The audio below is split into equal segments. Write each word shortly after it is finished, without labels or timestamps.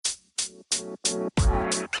Hi,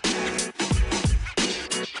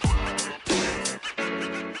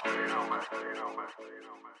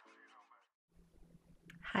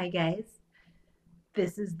 guys.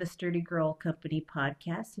 This is the Sturdy Girl Company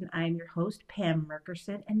podcast, and I'm your host, Pam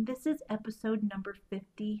Merkerson, and this is episode number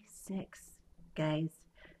 56, guys.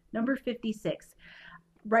 Number 56.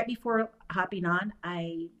 Right before hopping on,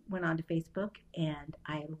 I went onto Facebook and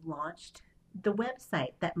I launched the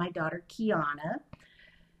website that my daughter, Kiana,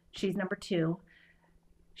 she's number 2,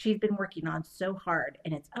 she's been working on so hard,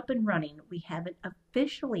 and it's up and running. We haven't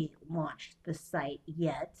officially launched the site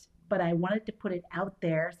yet, but I wanted to put it out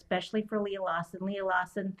there, especially for Leah Lawson. Leah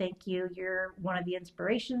Lawson, thank you. You're one of the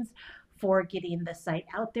inspirations for getting the site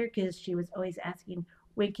out there, because she was always asking,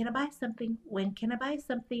 when can I buy something? When can I buy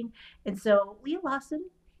something? And so, Leah Lawson,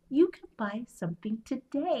 you can buy something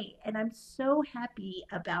today. And I'm so happy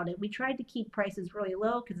about it. We tried to keep prices really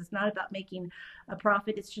low because it's not about making a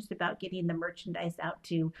profit. It's just about getting the merchandise out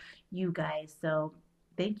to you guys. So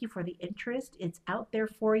thank you for the interest. It's out there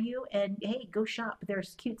for you. And hey, go shop.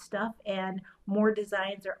 There's cute stuff and more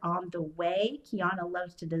designs are on the way. Kiana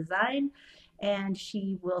loves to design and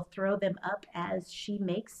she will throw them up as she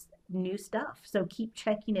makes new stuff. So keep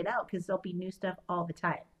checking it out because there'll be new stuff all the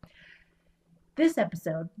time. This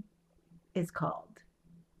episode is called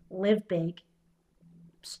Live Big,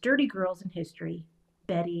 Sturdy Girls in History,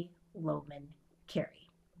 Betty Lowman Carey.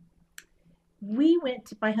 We went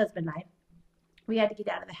to, my husband and I, we had to get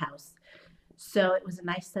out of the house. So it was a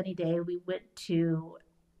nice sunny day. We went to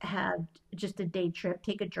have just a day trip,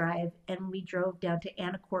 take a drive, and we drove down to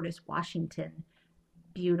Anacortes, Washington.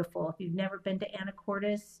 Beautiful. If you've never been to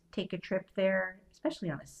Anacortes, take a trip there, especially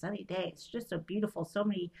on a sunny day. It's just so beautiful. So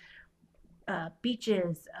many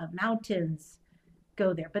beaches, mountains,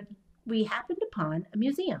 go there. But we happened upon a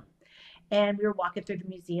museum, and we were walking through the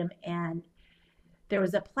museum, and there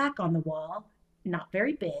was a plaque on the wall, not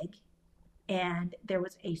very big, and there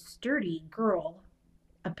was a sturdy girl,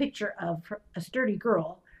 a picture of a sturdy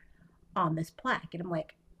girl on this plaque. And I'm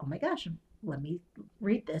like, oh my gosh, let me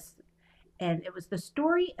read this. And it was the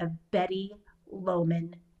story of Betty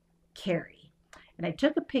Lowman Carey. And I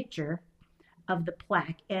took a picture of the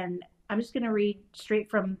plaque, and I'm just going to read straight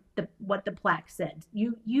from what the plaque said.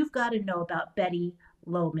 You've got to know about Betty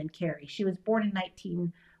Lowman Carey. She was born in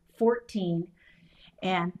 1914,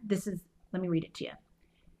 and this is, let me read it to you.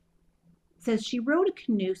 It says, she rowed a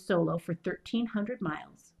canoe solo for 1,300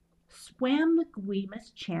 miles, swam the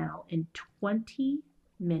Guaymas Channel in 20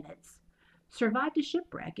 minutes, survived a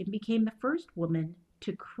shipwreck, and became the first woman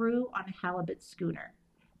to crew on a halibut schooner,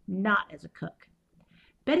 not as a cook.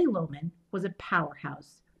 Betty Lowman was a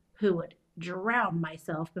powerhouse who would drown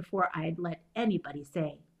myself before I'd let anybody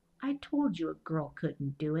say, I told you a girl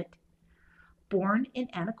couldn't do it. Born in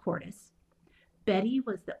Anacortes, Betty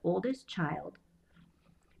was the oldest child,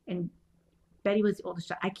 and Betty was the oldest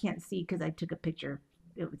child. I can't see because I took a picture.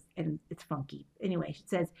 And it's funky. Anyway, it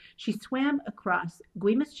says she swam across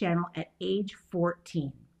Guaymas Channel at age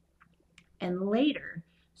 14 and later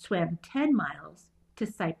swam 10 miles to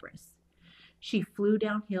Cyprus. She flew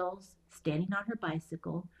down hills, standing on her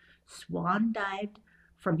bicycle, swan dived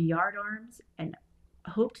from yardarms, and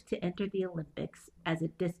hoped to enter the Olympics as a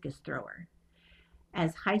discus thrower.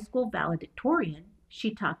 As high school valedictorian,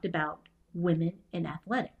 she talked about women in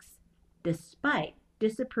athletics, despite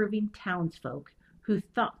disapproving townsfolk who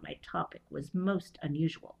thought my topic was most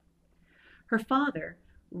unusual. Her father,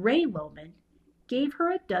 Ray Lowman, gave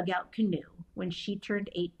her a dugout canoe when she turned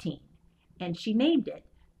 18, and she named it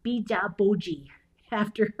Bija Boji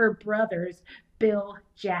after her brothers Bill,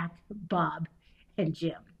 Jack, Bob, and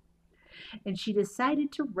Jim. And she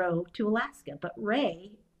decided to row to Alaska, but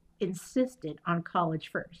Ray insisted on college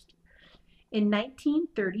first. In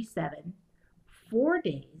 1937, 4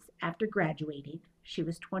 days after graduating, she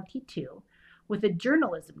was 22, with a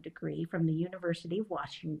journalism degree from the University of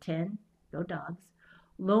Washington, go Dogs,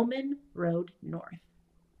 Lowman rowed north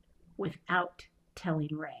without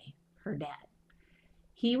telling Ray, her dad.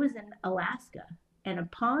 He was in Alaska, and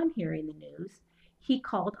upon hearing the news, he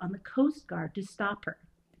called on the Coast Guard to stop her.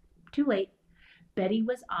 Too late. Betty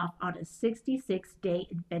was off on a 66-day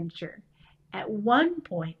adventure, at one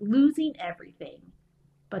point losing everything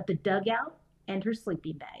but the dugout and her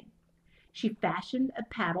sleeping bag. She fashioned a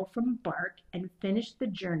paddle from bark and finished the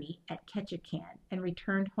journey at Ketchikan and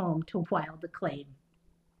returned home to wild acclaim.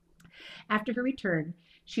 After her return,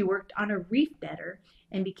 she worked on a reef netter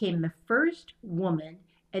and became the first woman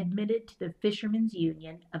admitted to the Fishermen's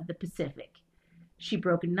Union of the Pacific. She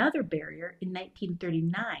broke another barrier in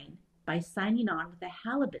 1939 by signing on with a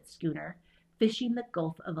halibut schooner fishing the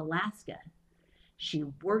Gulf of Alaska. She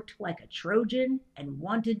worked like a Trojan and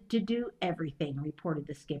wanted to do everything, reported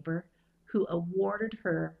the skipper, who awarded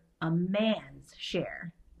her a man's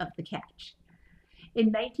share of the catch. In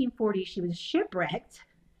 1940, she was shipwrecked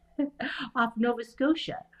off Nova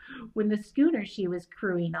Scotia when the schooner she was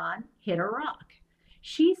crewing on hit a rock.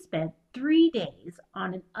 She spent 3 days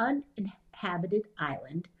on an uninhabited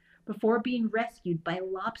island before being rescued by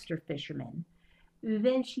lobster fishermen.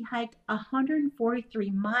 Then she hiked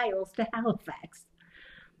 143 miles to Halifax.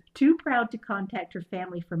 Too proud to contact her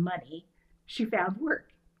family for money, she found work.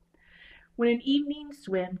 When an evening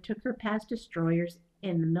swim took her past destroyers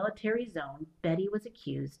in the military zone, Betty was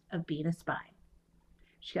accused of being a spy.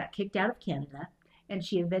 She got kicked out of Canada, and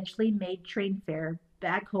she eventually made train fare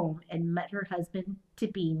back home and met her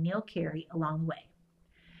husband-to-be, Neil Carey, along the way.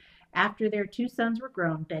 After their 2 sons were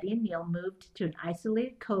grown, Betty and Neil moved to an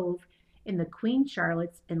isolated cove in the Queen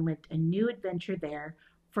Charlottes and lived a new adventure there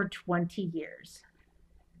for 20 years.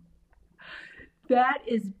 That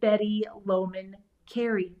is Betty Lowman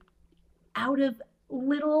Carey out of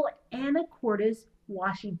Little Anacortes,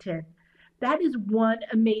 Washington. That is one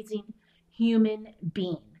amazing human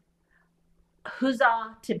being.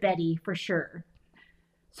 Huzzah to Betty for sure.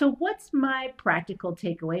 So what's my practical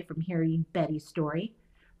takeaway from hearing Betty's story?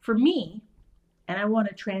 For me, and I want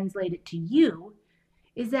to translate it to you,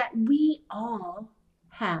 is that we all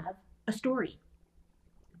have a story.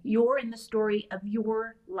 You're in the story of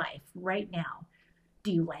your life right now.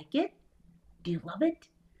 Do you like it? Do you love it?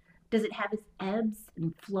 Does it have its ebbs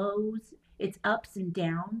and flows, its ups and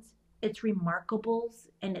downs, its remarkables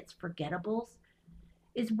and its forgettables?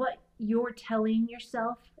 Is what you're telling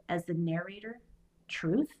yourself as the narrator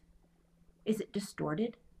truth? Is it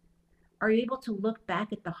distorted? Are you able to look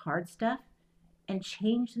back at the hard stuff and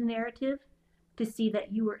change the narrative to see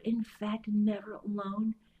that you were in fact never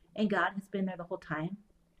alone and God has been there the whole time?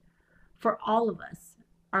 For all of us,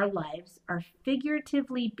 our lives are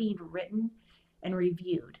figuratively being written and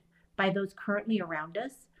reviewed by those currently around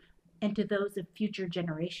us and to those of future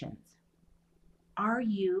generations. Are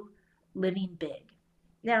you living big?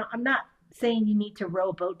 Now, I'm not saying you need to row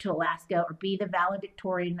a boat to Alaska or be the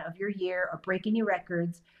valedictorian of your year or break any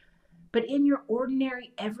records, but in your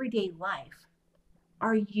ordinary everyday life,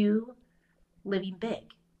 are you living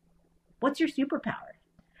big? What's your superpower?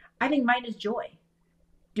 I think mine is joy.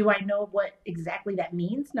 Do I know what exactly that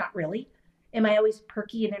means? Not really. Am I always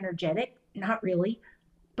perky and energetic? Not really.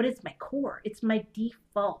 But it's my core. It's my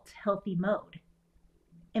default healthy mode.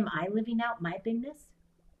 Am I living out my bigness?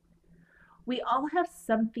 We all have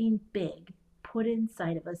something big put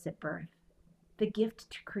inside of us at birth. The gift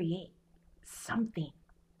to create something.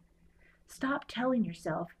 Stop telling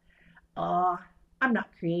yourself, oh, I'm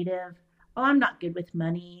not creative. Oh, I'm not good with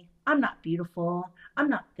money. I'm not beautiful. I'm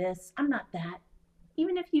not this. I'm not that.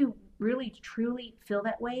 Even if you really truly feel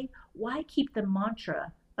that way, why keep the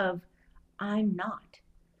mantra of I'm not?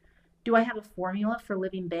 Do I have a formula for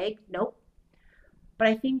living big? Nope. But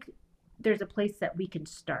I think there's a place that we can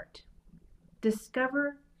start.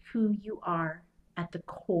 Discover who you are at the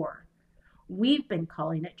core. We've been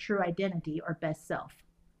calling it true identity or best self.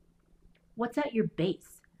 What's at your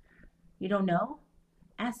base? You don't know?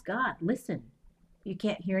 Ask God. Listen. You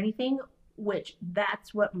can't hear anything, which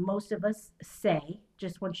that's what most of us say.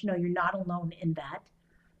 Just want you to know you're not alone in that.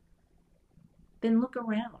 Then look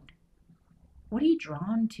around. What are you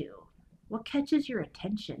drawn to? What catches your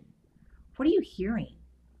attention? What are you hearing?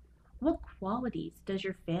 What qualities does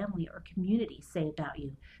your family or community say about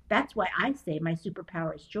you? That's why I say my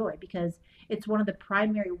superpower is joy, because it's one of the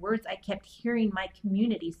primary words I kept hearing my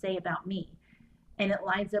community say about me. And it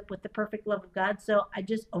lines up with the perfect love of God, so I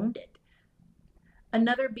just owned it.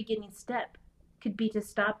 Another beginning step could be to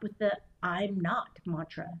stop with the I'm not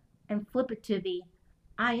mantra and flip it to the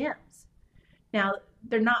I ams. Now,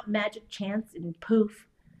 they're not magic chants and poof,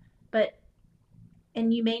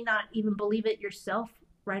 and you may not even believe it yourself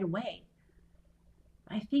right away.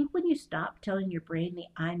 I think when you stop telling your brain the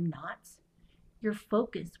I'm nots, your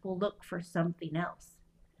focus will look for something else.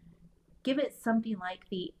 Give it something like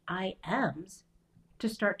the I ams to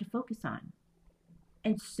start to focus on.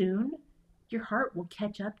 And soon, your heart will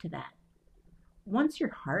catch up to that. Once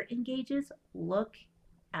your heart engages, look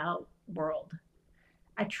out, world.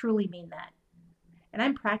 I truly mean that. And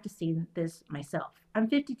I'm practicing this myself. I'm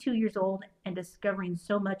 52 years old and discovering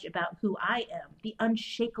so much about who I am, the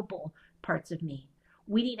unshakable parts of me,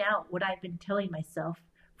 weeding out what I've been telling myself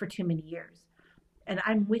for too many years. And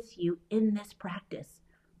I'm with you in this practice.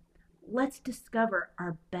 Let's discover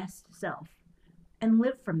our best self and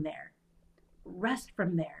live from there. Rest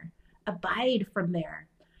from there. Abide from there.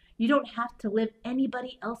 You don't have to live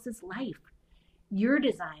anybody else's life. You're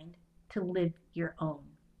designed to live your own.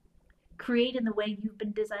 Create in the way you've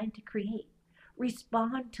been designed to create.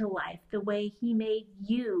 Respond to life the way He made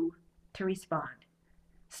you to respond.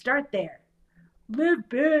 Start there. Live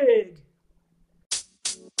big.